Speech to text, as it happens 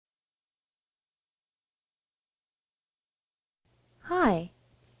Hi,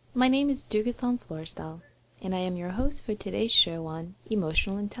 my name is Dugastan Florestal, and I am your host for today's show on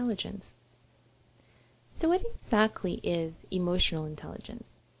emotional intelligence. So what exactly is emotional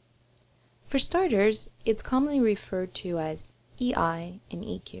intelligence? For starters, it's commonly referred to as EI and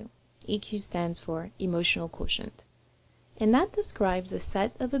EQ. EQ stands for emotional quotient, and that describes a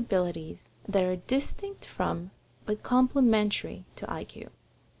set of abilities that are distinct from but complementary to IQ.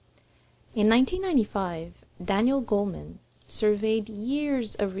 In 1995, Daniel Goleman surveyed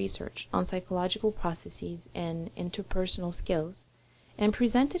years of research on psychological processes and interpersonal skills and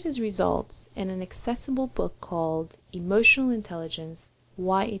presented his results in an accessible book called Emotional Intelligence: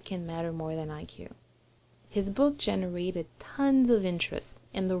 Why It Can Matter More Than IQ. His book generated tons of interest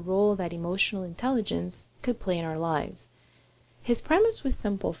in the role that emotional intelligence could play in our lives. His premise was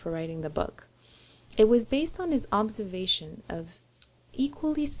simple for writing the book. It was based on his observation of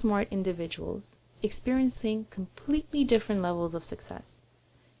equally smart individuals experiencing completely different levels of success.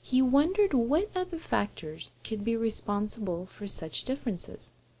 He wondered what other factors could be responsible for such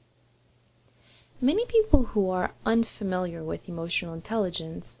differences. Many people who are unfamiliar with emotional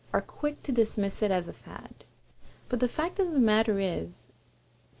intelligence are quick to dismiss it as a fad. But the fact of the matter is,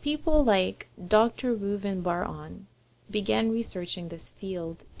 people like Dr. Reuven Bar-On began researching this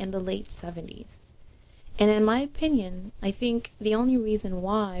field in the late 70s. And in my opinion, I think the only reason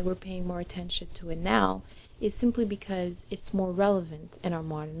why we're paying more attention to it now is simply because it's more relevant in our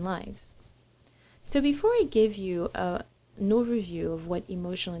modern lives. So before I give you an overview of what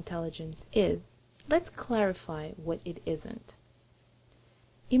emotional intelligence is, let's clarify what it isn't.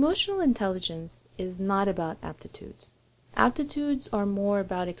 Emotional intelligence is not about aptitudes. Aptitudes are more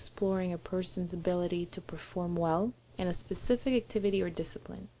about exploring a person's ability to perform well in a specific activity or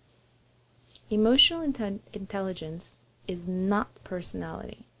discipline. Emotional intelligence is not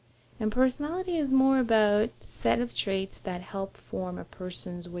personality, and personality is more about a set of traits that help form a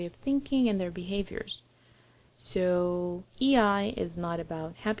person's way of thinking and their behaviors. So EI is not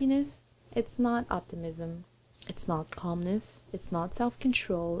about happiness, it's not optimism, it's not calmness, it's not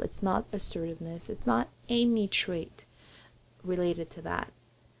self-control, it's not assertiveness, it's not any trait related to that.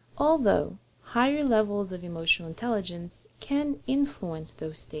 Although higher levels of emotional intelligence can influence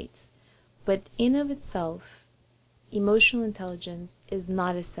those states, but in of itself, emotional intelligence is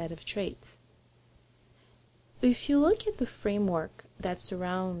not a set of traits. If you look at the framework that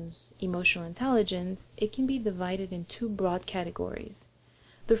surrounds emotional intelligence, it can be divided in two broad categories.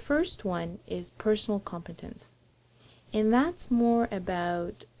 The first one is personal competence, and that's more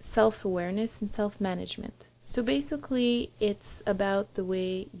about self-awareness and self-management. So basically, it's about the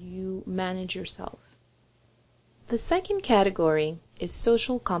way you manage yourself. The second category is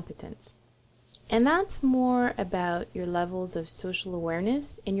social competence. And that's more about your levels of social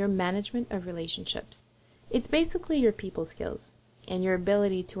awareness and your management of relationships. It's basically your people skills and your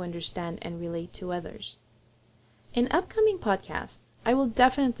ability to understand and relate to others. In upcoming podcasts, I will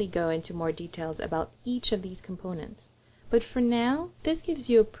definitely go into more details about each of these components. But for now, this gives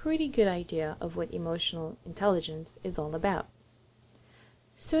you a pretty good idea of what emotional intelligence is all about.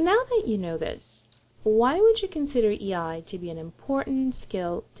 So now that you know this, why would you consider EI to be an important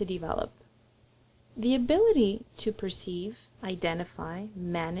skill to develop? The ability to perceive, identify,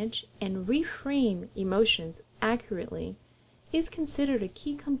 manage, and reframe emotions accurately is considered a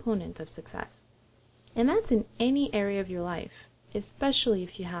key component of success. And that's in any area of your life, especially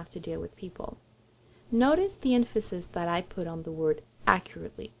if you have to deal with people. Notice the emphasis that I put on the word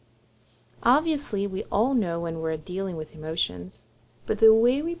accurately. Obviously, we all know when we're dealing with emotions, but the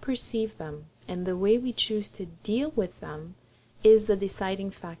way we perceive them and the way we choose to deal with them is the deciding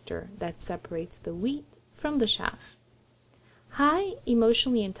factor that separates the wheat from the chaff. High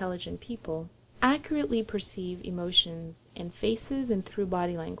emotionally intelligent people accurately perceive emotions in faces and through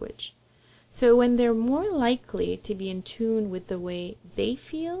body language. So when they're more likely to be in tune with the way they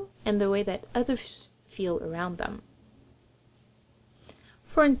feel and the way that others feel around them.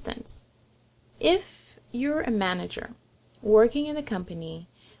 For instance, if you're a manager working in a company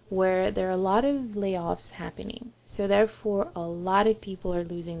where there are a lot of layoffs happening, so therefore a lot of people are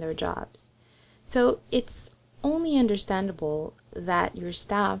losing their jobs. So it's only understandable that your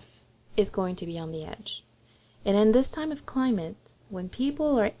staff is going to be on the edge. And in this time of climate, when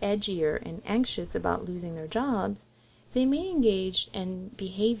people are edgier and anxious about losing their jobs, they may engage in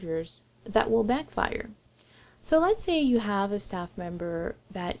behaviors that will backfire. So let's say you have a staff member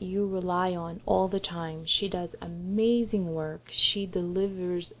that you rely on all the time. She does amazing work. She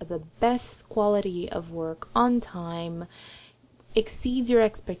delivers the best quality of work on time, exceeds your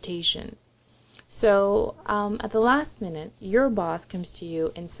expectations. So at the last minute, your boss comes to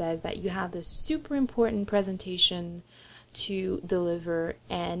you and says that you have this super important presentation to deliver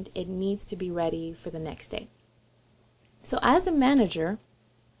and it needs to be ready for the next day. So as a manager,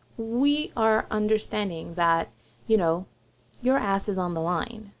 we are understanding that, your ass is on the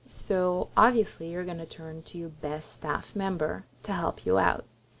line. So obviously you're going to turn to your best staff member to help you out.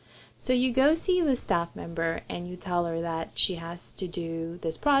 So you go see the staff member and you tell her that she has to do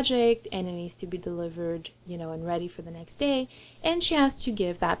this project and it needs to be delivered, and ready for the next day. And she has to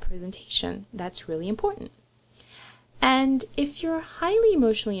give that presentation. That's really important. And if you're highly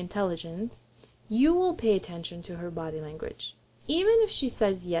emotionally intelligent, you will pay attention to her body language. Even if she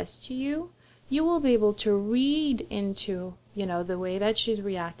says yes to you, you will be able to read into, the way that she's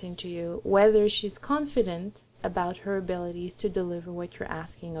reacting to you, whether she's confident about her abilities to deliver what you're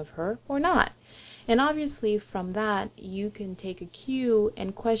asking of her or not. And obviously from that, you can take a cue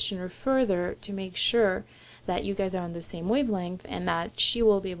and question her further to make sure that you guys are on the same wavelength and that she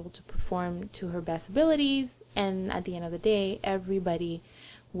will be able to perform to her best abilities. And at the end of the day, everybody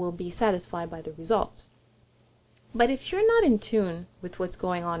will be satisfied by the results. But if you're not in tune with what's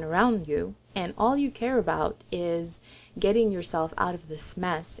going on around you, and all you care about is getting yourself out of this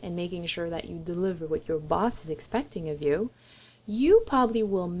mess and making sure that you deliver what your boss is expecting of you, you probably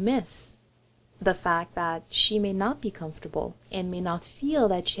will miss the fact that she may not be comfortable and may not feel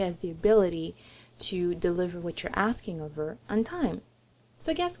that she has the ability to deliver what you're asking of her on time.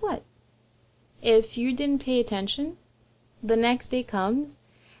 So guess what? If you didn't pay attention, the next day comes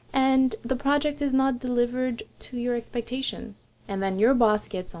and the project is not delivered to your expectations. And then your boss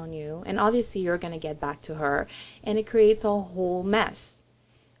gets on you, and obviously you're going to get back to her, and it creates a whole mess.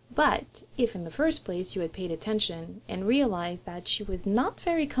 But if in the first place you had paid attention and realized that she was not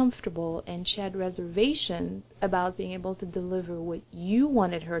very comfortable and she had reservations about being able to deliver what you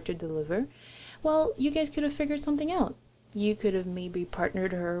wanted her to deliver, well, you guys could have figured something out. You could have maybe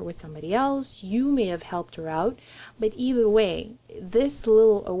partnered her with somebody else. You may have helped her out. But either way, this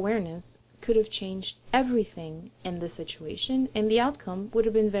little awareness could have changed everything in the situation, and the outcome would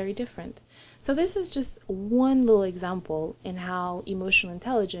have been very different. So this is just one little example in how emotional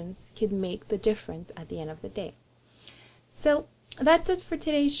intelligence can make the difference at the end of the day. So that's it for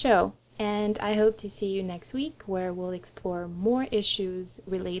today's show, and I hope to see you next week where we'll explore more issues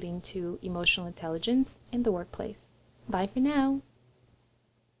relating to emotional intelligence in the workplace. Bye for now.